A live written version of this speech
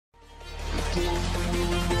Hello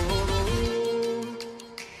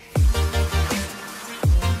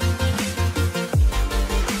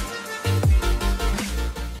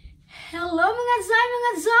mga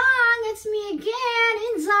zang! It's me again,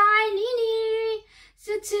 Indzai Nene!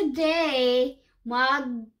 So today,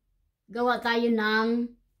 maggawa tayo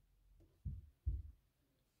ng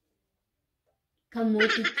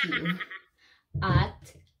kamote cube at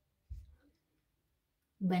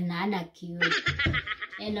banana cube.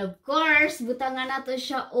 And of course, butangan nato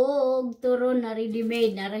siya og turon na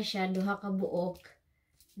ready-made na ra siya, duha ka buok.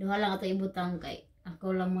 Duha lang ato ibutang kay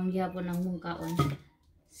ako lang man gyapon ang mungkaon.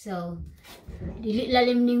 So, dili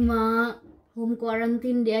lalim ning home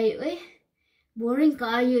quarantine di ayo boring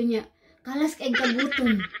kaayo niya. Kalas kay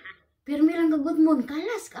kagutom. Pirmi lang kagutmon,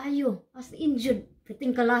 kalas kaayo. As in jud,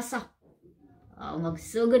 piting kalasa.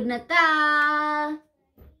 Magsugod na ta.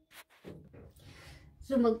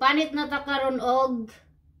 So magpanit na ta karon og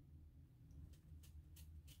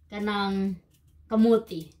kanang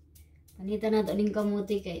kamuti. Panitan na to ning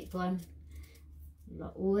kamuti kay kuan.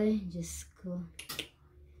 Uy, just ko.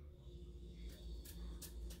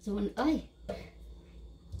 So, ay.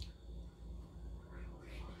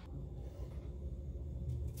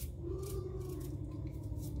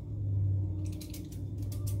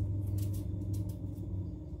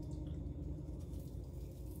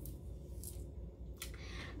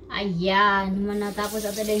 Ayan, naman natapos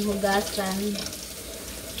ato na yung hugasan.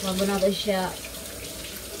 Bago nato siya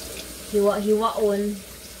hiwa-hiwaon.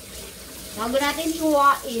 Bago natin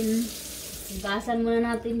hiwain, hugasan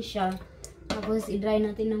muna natin siya. Tapos i-dry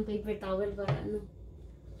natin ng paper towel para ano.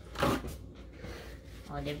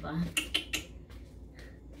 O, diba?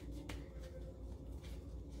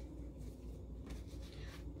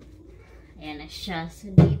 Ayan na siya. So,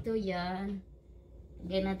 dito yan.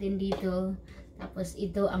 Lagyan natin dito. Tapos,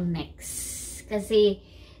 ito ang next. Kasi,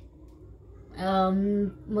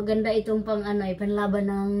 maganda itong pang ano, panlaban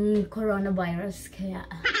ng coronavirus. Kaya,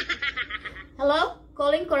 hello?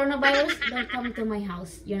 Calling coronavirus, don't come to my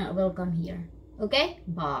house. You're not welcome here. Okay?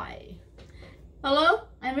 Bye. Hello?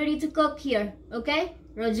 I'm ready to cook here. Okay?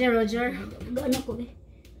 Roger, Roger. Gaan ako eh.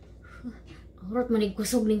 Horot manig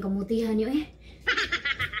kusog ning kamutihan niyo eh.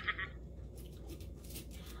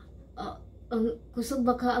 Ang kusog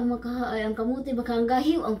baka ang ang kamuti baka ang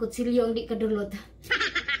gahiw, ang kutsilyo ang di kadulot.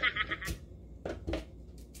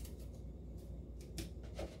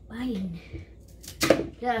 Fine.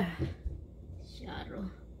 There. Syaro.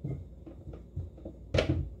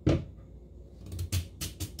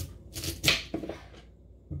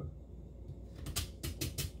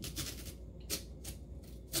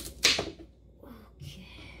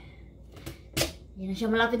 Okay. Yan na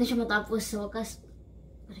siya. Malapit na siya matapos. Sa wakas.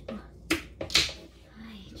 Balik mo.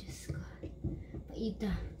 Ay, Diyos ko.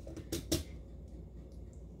 Paita.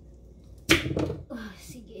 Oh,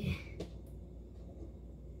 sige.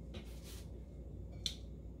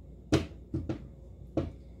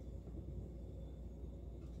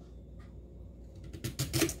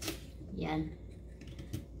 Yan.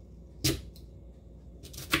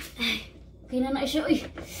 Okay na siya. Uy.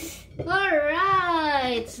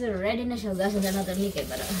 Alright. So, ready na siya. Gasan na natin likay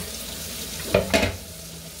para.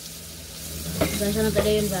 Gasan na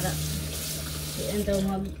tayo yun para. Yan ito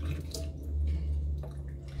mag.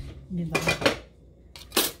 Diba?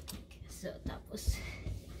 So, tapos.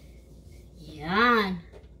 Yan.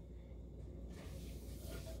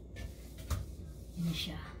 Yan na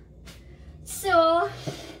siya. So,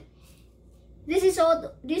 this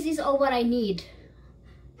is all what I need.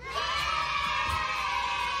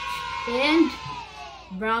 And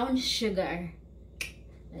brown sugar.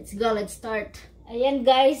 Let's go, let's start. Ayan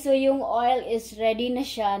guys, so yung oil is ready na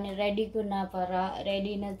siya. Ni-ready ko na para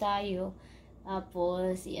ready na tayo.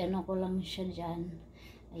 Tapos, i-ano ko lang siya dyan.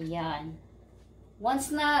 Ayan.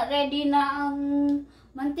 Once na ready na ang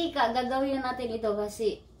mantika, gagawin natin ito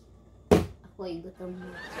kasi ako'y gutom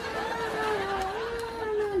na.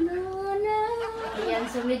 Ayan,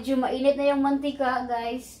 so medyo mainit na yung mantika,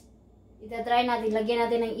 guys. Itatry natin, lagyan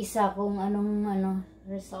natin ng isa kung anong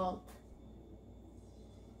result.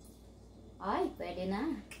 Ay, pwede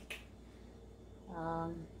na.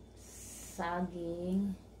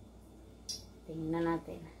 Saging. Tingnan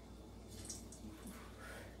natin.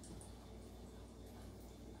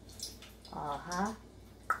 Aha.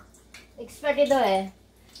 Expert ito eh.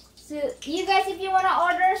 So, you guys, if you wanna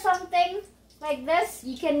order something like this,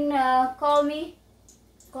 you can call me.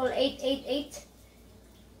 Call 888.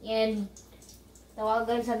 And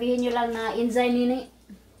tawagan, sabihin nyo lang na Indzai Nene.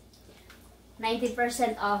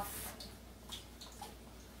 90% off.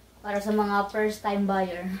 Para sa mga first time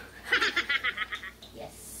buyer.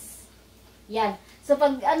 Yes. Yan. So So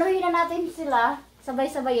pag anuhin na natin sila,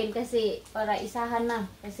 sabay-sabayin kasi para isahan na.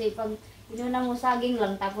 Kasi pag inuna mo saging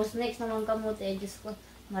lang, tapos next naman kamote, Diyos ko,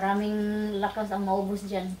 maraming lakas ang maubos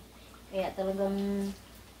dyan. Kaya talagang,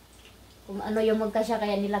 kung ano yung magkasya,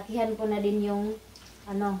 kaya nilakihan ko na din yung,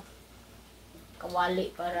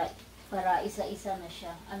 kawali para isa-isa na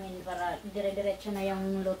siya. I mean, para dire-diretso na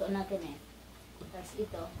yung luto natin eh. Tapos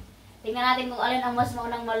ito. Tingnan natin kung alin ang mas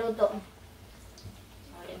maunang maluto.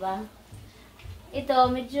 O, diba?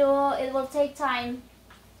 Ito, medyo, it will take time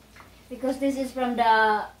because this is from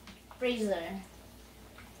the freezer.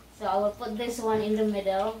 So, I will put this one in the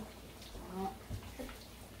middle.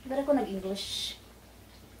 Ba't ako nag-English?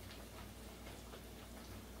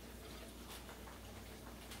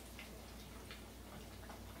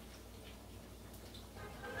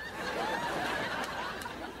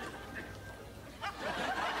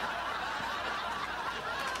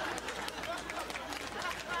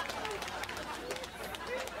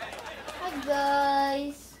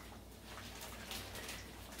 Guys.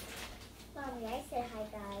 Mommy, I said hi,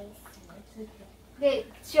 guys. Okay,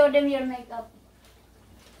 show them your makeup.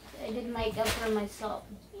 I did makeup for myself.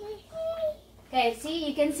 Okay,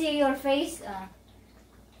 see, you can see your face.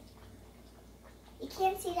 You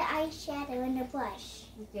can't see the eyeshadow and the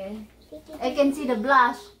blush. Okay. I can see the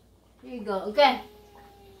blush. Here you go. Okay.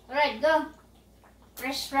 Alright, go.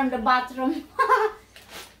 Fresh from the bathroom.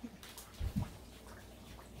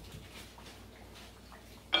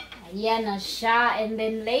 Ayan na siya. And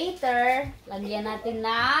then later, lagyan natin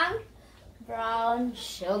ng brown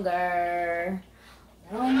sugar.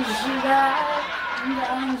 Brown sugar.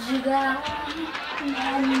 Brown sugar.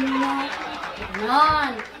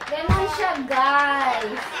 Ganon. Ganon siya,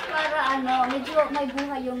 guys. Para medyo may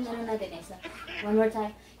buhay yung natin. So, one more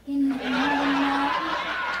time.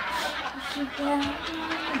 Sugar.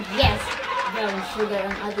 Yes! Brown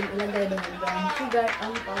sugar ang ating ilagay dahil brown sugar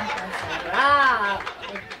ang pampasarap.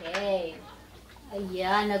 Okay.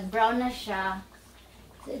 Ayan, nag-brown na siya.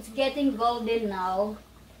 So, it's getting golden now.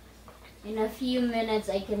 In a few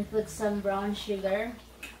minutes, I can put some brown sugar.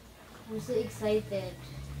 I'm so excited.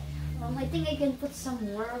 I think I can put some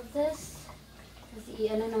more of this.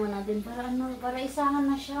 Kasi naman natin para isahan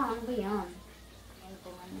na siya. Ano ba yan?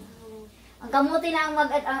 Ang kamuti na ang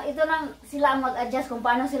ito lang sila ang mag-adjust kung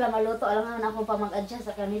paano sila maluto. Alam naman ako pa mag-adjust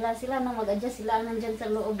sa kanila. Sila na mag-adjust, sila nandyan sa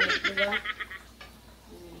loob. Diba?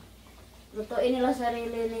 Lutuin nila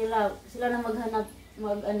sarili nila. Sila na maghanap,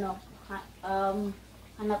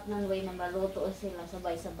 hanap ng way na maluto sila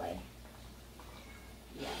sabay-sabay.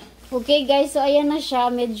 Yeah. Okay guys, so ayan na siya.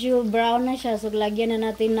 Medyo brown na siya. So lagyan na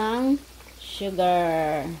natin ng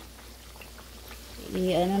sugar.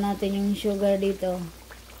 Natin yung sugar dito.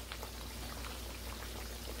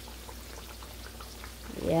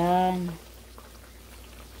 Ayan.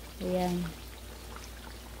 Ayan.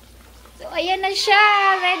 So, ayan na siya.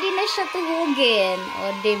 Ready na siya tuhugin.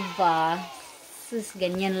 O, diba? Sus,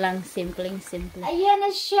 ganyan lang. Simpleng. Ayan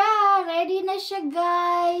na siya. Ready na siya,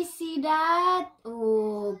 guys. See that?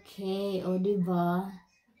 Okay. O, diba?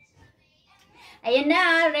 Ayan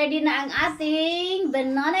na. Ready na ang ating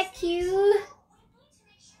banana cue.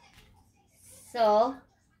 So,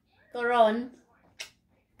 turon.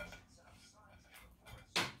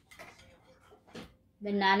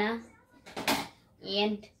 Banana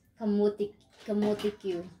and kamuti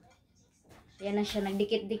cube. Yan na siya,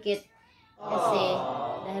 nagdikit-dikit kasi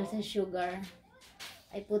dahil sa sugar.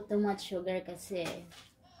 I put too much sugar kasi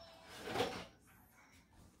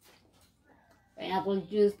pineapple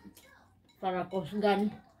juice para kusgan.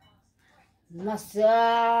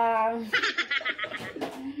 Nasa.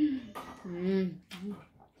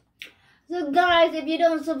 So guys, if you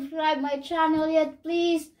don't subscribe my channel yet,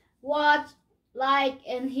 please watch, like,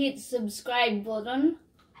 and hit subscribe button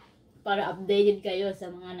para updated kayo sa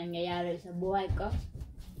mga nangyayari sa buhay ko.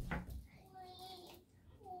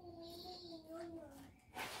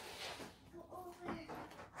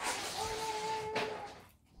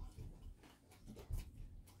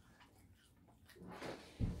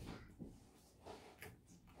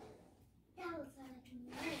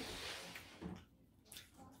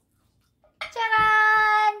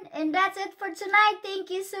 And that's it for tonight.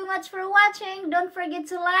 Thank you so much for watching. Don't forget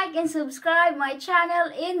to like and subscribe my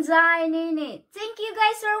channel, Indzai Nene. Thank you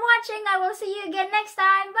guys for watching. I will see you again next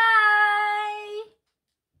time. Bye!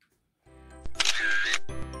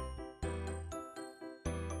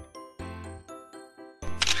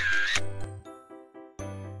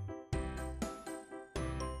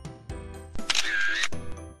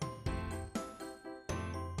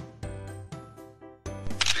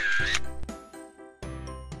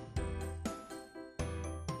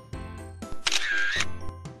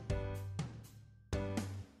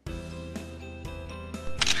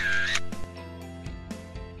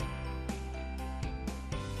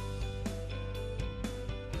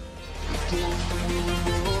 lang.